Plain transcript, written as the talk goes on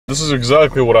This is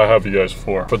exactly what I have you guys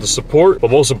for the support, but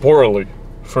most importantly,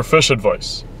 for fish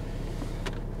advice.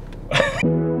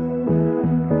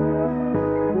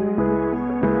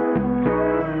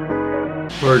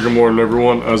 Alright, good morning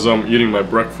everyone. As I'm eating my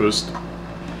breakfast,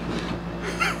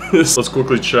 let's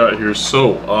quickly chat here.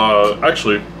 So,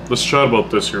 actually, let's chat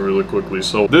about this here really quickly.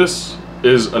 So, this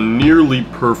is a nearly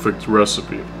perfect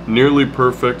recipe. Nearly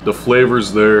perfect. The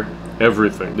flavor's there.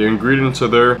 Everything. The ingredients are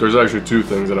there. There's actually two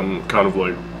things that I'm kind of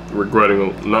like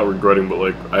regretting, not regretting, but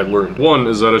like I learned. One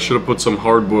is that I should have put some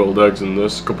hard-boiled eggs in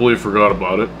this. Completely forgot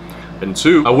about it. And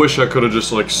two, I wish I could have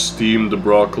just like steamed the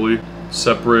broccoli,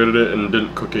 separated it, and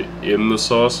didn't cook it in the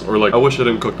sauce. Or like, I wish I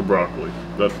didn't cook the broccoli.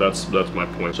 That's my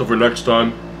point. So for next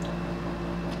time,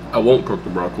 I won't cook the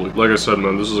broccoli. Like I said,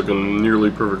 man, this is like a nearly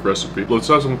perfect recipe. Let's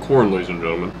have some corn, ladies and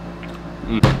gentlemen.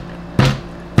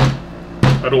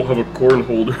 I don't have a corn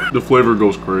holder. The flavor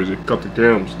goes crazy. Cut the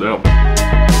cams down.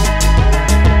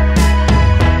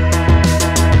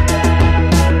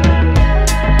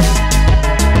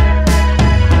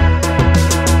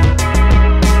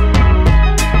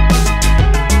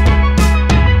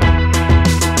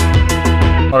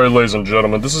 Alright, ladies and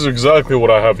gentlemen, this is exactly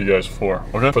what I have you guys for,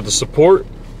 okay? For the support,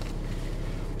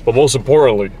 but most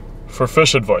importantly, for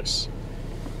fish advice.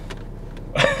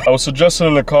 I was suggested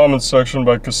in the comments section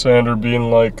by Cassandra being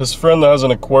like, his friend that has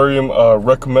an aquarium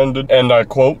recommended, and I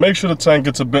quote, make sure the tank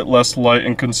gets a bit less light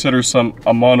and consider some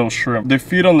Amano shrimp. They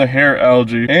feed on the hair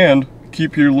algae and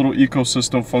keep your little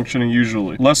ecosystem functioning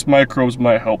usually. Less microbes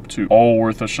might help too. All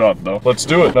worth a shot though. Let's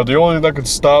do it. Now the only thing that could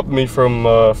stop me from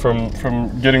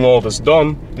getting all this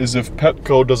done is if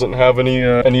Petco doesn't have any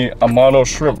Amano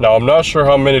shrimp. Now I'm not sure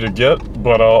how many to get,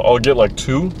 but I'll get like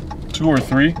two or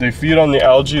three. They feed on the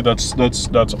algae. That's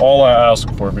all I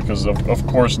ask for, because of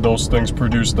course those things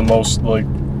produce the most like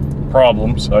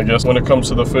problems, I guess, when it comes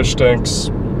to the fish tanks.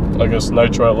 I guess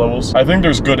nitrite levels. I think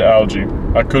there's good algae.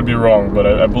 I could be wrong, but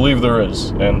I believe there is.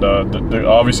 And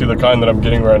obviously the kind that I'm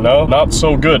getting right now, not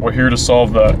so good. We're here to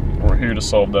solve that. We're here to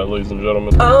solve that, ladies and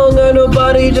gentlemen. I don't got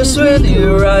nobody just with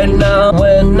you right now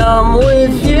when I'm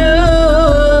with you.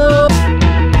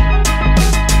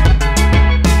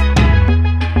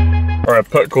 Alright,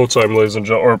 Petco time, ladies and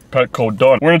gentlemen, or Petco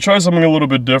done. We're gonna try something a little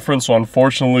bit different, so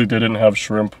unfortunately they didn't have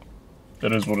shrimp.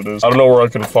 It is what it is. I don't know where I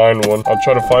can find one. I'll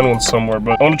try to find one somewhere,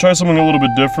 but I want to try something a little bit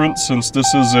different since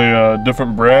this is a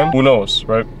different brand. Who knows,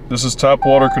 right? This is tap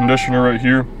water conditioner right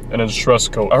here, and it's stress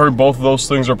coat. I heard both of those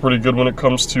things are pretty good when it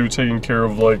comes to taking care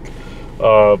of like,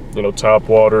 you know, tap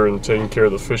water and taking care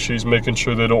of the fishies, making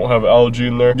sure they don't have algae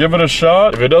in there. Give it a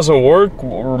shot. If it doesn't work,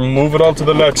 we're moving on to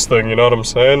the next thing, you know what I'm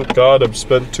saying? God, I've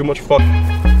spent too much fuck.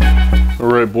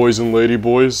 Alright, boys and lady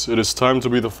boys, it is time to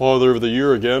be the father of the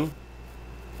year again.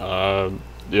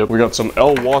 Yep, we got some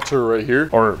L water right here.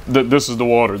 Or, this is the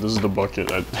water, this is the bucket.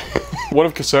 One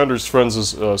of Cassandra's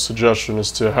friends' suggestion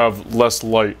is to have less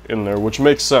light in there, which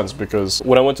makes sense because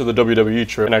when I went to the WWE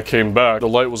trip and I came back, the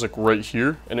light was like right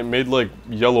here and it made like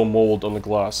yellow mold on the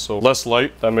glass. So less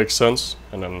light, that makes sense.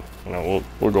 And then, you know,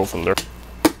 we'll go from there.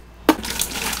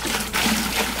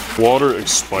 Water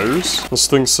expires. This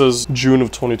thing says June of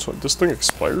 2020. This thing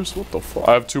expires? What the fuck?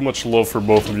 I have too much love for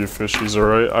both of you fishies,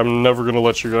 alright? I'm never gonna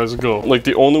let you guys go. Like,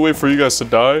 the only way for you guys to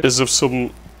die is if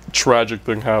some tragic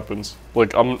thing happens.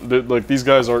 Like, like these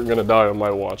guys aren't gonna die on my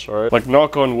watch, alright? Like,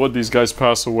 knock on wood, these guys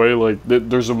pass away. Like,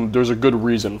 there's a good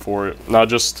reason for it, not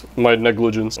just my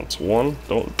negligence. That's one.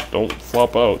 Don't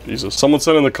flop out, Jesus. Someone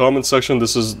said in the comment section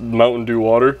this is Mountain Dew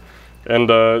water.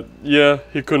 And, yeah,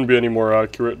 he couldn't be any more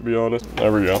accurate, to be honest.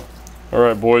 There we go.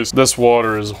 Alright, boys. This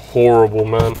water is horrible,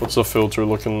 man. What's the filter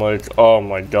looking like? Oh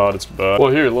my god, it's bad. Well,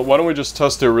 here, why don't we just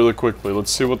test it really quickly? Let's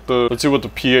see what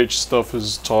the pH stuff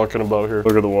is talking about here.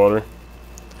 Look at the water.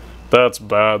 That's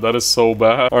bad. That is so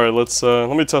bad. Alright,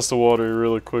 let me test the water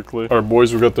really quickly. Alright,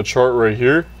 boys, we got the chart right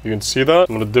here. You can see that.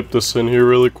 I'm gonna dip this in here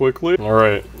really quickly.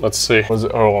 Alright, let's see.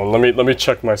 Hold on, let me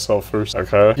check myself first.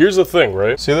 Okay. Here's the thing,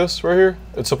 right? See this right here?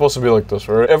 It's supposed to be like this,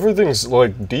 right? Everything's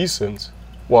like decent.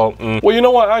 Well, well, you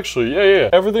know what? Actually, yeah.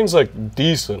 Everything's like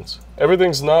decent.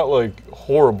 Everything's not like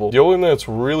horrible. The only thing that's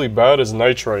really bad is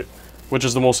nitrite, which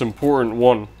is the most important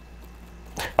one.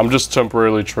 I'm just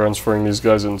temporarily transferring these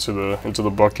guys into the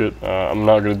bucket. I'm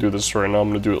not gonna do this right now. I'm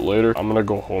gonna do it later. I'm gonna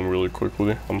go home really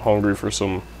quickly. I'm hungry for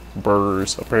some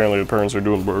burgers. Apparently the parents are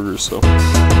doing burgers, so.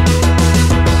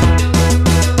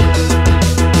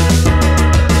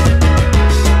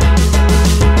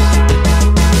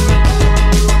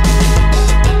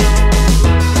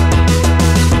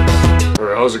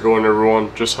 How's it it going,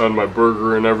 everyone? Just had my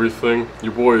burger and everything.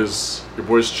 Your boy's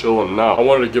chilling now. I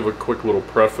wanted to give a quick little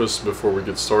preface before we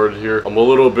get started here. I'm a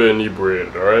little bit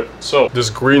inebriated, all right? So this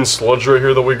green sludge right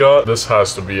here that we got, this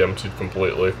has to be emptied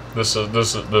completely. This is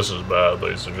bad,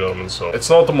 ladies and gentlemen. So it's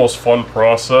not the most fun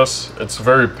process. It's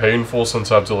very painful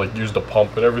since I have to like use the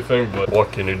pump and everything. But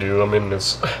what can you do? I mean,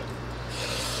 it's.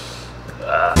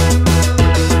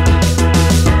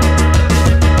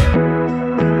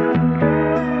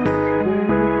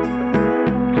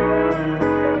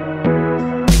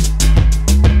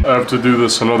 I have to do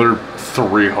this another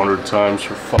 300 times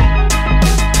for fun.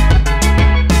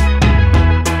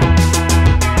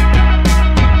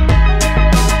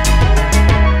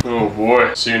 Oh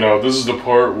boy. So, you know, this is the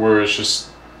part where it's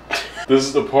just... This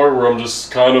is the part where I'm just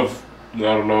kind of, I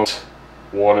don't know,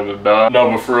 wanting to die.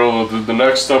 No, but for real, the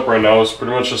next step right now is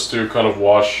pretty much just to kind of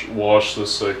wash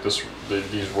this, like,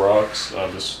 these rocks,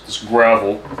 this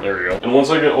gravel. There you go. And once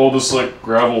I get all this, like,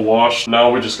 gravel washed,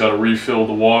 now we just gotta refill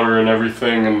the water and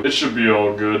everything, and it should be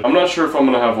all good. I'm not sure if I'm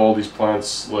gonna have all these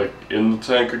plants, like, in the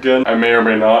tank again. I may or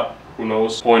may not. Who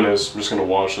knows? Point is, I'm just gonna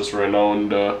wash this right now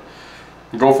and,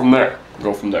 go from there.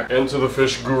 Into the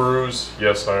fish gurus,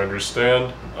 yes, I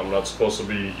understand. I'm not supposed to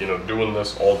be, you know, doing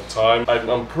this all the time.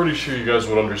 I'm pretty sure you guys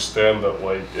would understand that,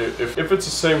 like, if it's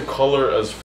the same color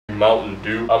as Mountain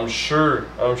Dew, I'm sure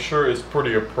it's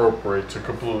pretty appropriate to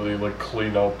completely, like,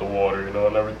 clean out the water, you know,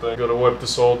 and everything. Gotta wipe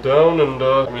this all down, and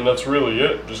I mean, that's really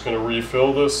it. Just gonna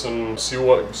refill this and see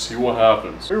what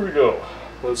happens. Here we go.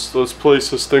 Let's place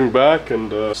this thing back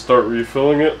and start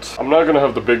refilling it. I'm not gonna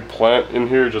have the big plant in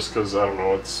here just because, I don't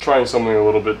know, it's trying something a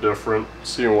little bit different,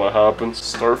 seeing what happens.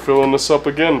 Start filling this up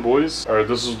again, boys. Alright,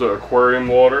 this is the aquarium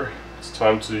water. It's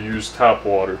time to use tap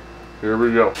water. Here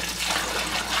we go.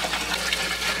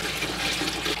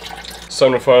 It's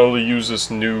time to finally use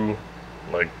this new,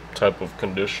 like, type of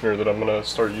conditioner that I'm gonna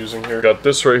start using here. Got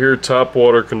this right here, tap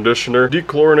water conditioner.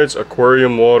 Dechlorinates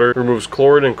aquarium water, removes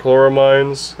chlorine and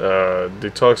chloramines,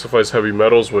 detoxifies heavy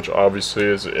metals, which obviously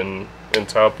is in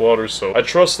tap water. So I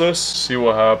trust this, see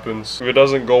what happens. If it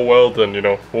doesn't go well, then, you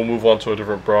know, we'll move on to a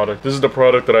different product. This is the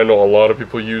product that I know a lot of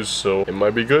people use, so it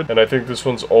might be good. And I think this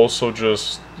one's also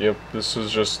just, yep, this is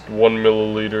just 1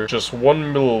 milliliter. Just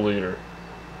 1 milliliter.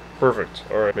 Perfect.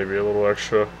 Alright, maybe a little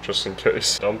extra just in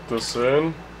case. Dump this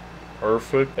in.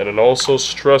 Perfect. And then also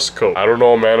stress coat. I don't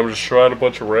know, man. I'm just trying a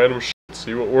bunch of random shit.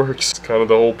 See what works. It's kind of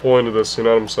the whole point of this, you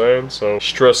know what I'm saying? So,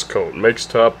 stress coat. Makes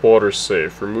tap water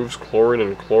safe. Removes chlorine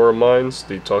and chloramines.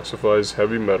 Detoxifies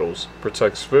heavy metals.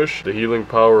 Protects fish. The healing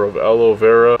power of aloe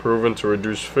vera. Proven to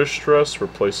reduce fish stress.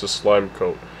 Replaces slime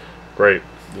coat. Great.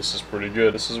 This is pretty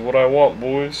good. This is what I want,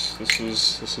 boys. This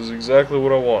is exactly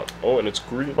what I want. Oh, and it's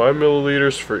green. 5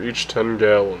 milliliters for each 10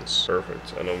 gallons.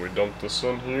 Perfect. And then we dump this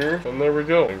in here, and there we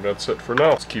go. I think that's it for now.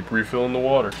 Let's keep refilling the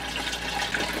water.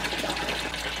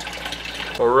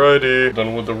 Alrighty,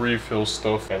 done with the refill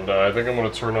stuff, and I think I'm gonna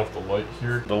turn off the light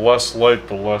here. The less light,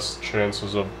 the less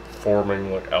chances of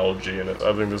forming like algae in it.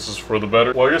 I think this is for the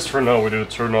better. Well, I guess for now we need to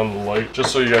turn on the light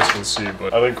just so you guys can see,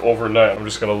 but I think overnight I'm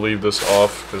just gonna leave this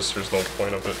off because there's no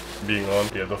point of it being on.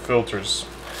 Yeah, the filter's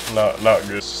not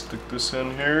good. Stick this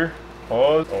in here.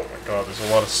 Pause. Oh my god, there's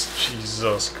a lot of,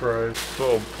 Jesus Christ.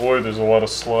 Oh boy, there's a lot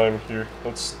of slime here.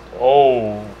 Let's,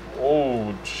 oh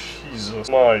Jesus.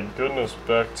 My goodness,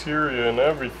 bacteria and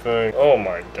everything. Oh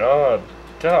my god.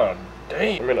 God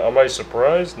dang. I mean, am I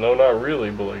surprised? No, not really,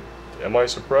 but like, am I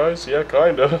surprised? Yeah,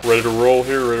 kinda. Ready to roll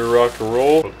here, ready to rock and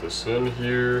roll. Put this in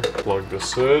here, plug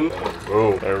this in, and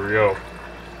boom, there we go.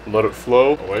 Let it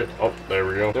flow. Oh wait, oh, there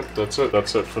we go. Yep, that's it.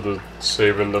 That's it for the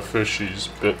saving the fishies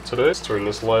bit today. Let's turn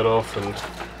this light off and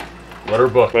let her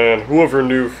buck. Man, whoever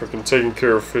knew freaking taking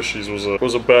care of fishies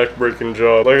was a back-breaking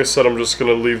job. Like I said, I'm just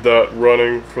gonna leave that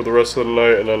running for the rest of the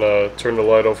night and then turn the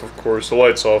light off, of course. The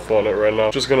light's off on it right now.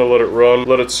 Just gonna let it run,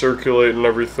 let it circulate and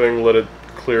everything, let it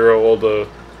clear out all the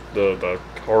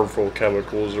harmful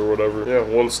chemicals or whatever. Yeah,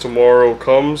 once tomorrow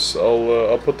comes,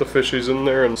 I'll put the fishies in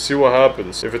there and see what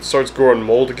happens. If it starts growing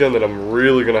mold again, then I'm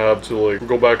really gonna have to like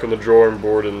go back on the drawing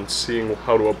board and seeing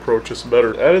how to approach this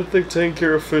better. I didn't think taking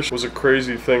care of fish was a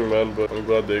crazy thing, man, but I'm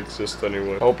glad they exist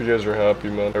anyway. I hope you guys are happy,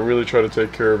 man. I really try to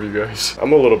take care of you guys.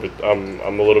 I'm a little bit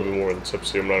more than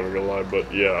tipsy, I'm not even gonna lie,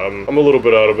 but yeah, I'm a little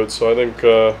bit out of it, so I think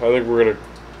we're gonna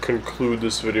conclude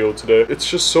this video today. It's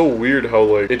just so weird how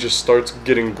like it just starts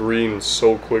getting green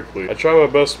so quickly. I try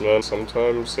my best, man.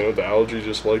 Sometimes, you know, the algae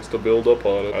just likes to build up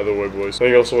on it. Either way, boys, thank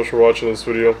you all so much for watching this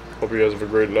video. Hope you guys have a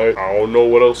great night. I don't know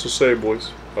what else to say, boys,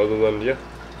 other than yeah,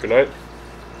 good night,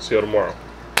 see you tomorrow.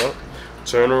 Well,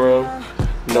 turn around.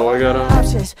 No, I gotta.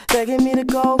 Options begging me to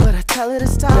go, but I tell her to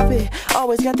stop it.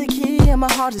 Always got the key and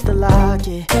my heart is the lock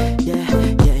it. Yeah,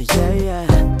 yeah, yeah,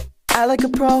 yeah. I like a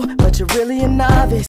pro, but you're really a novice.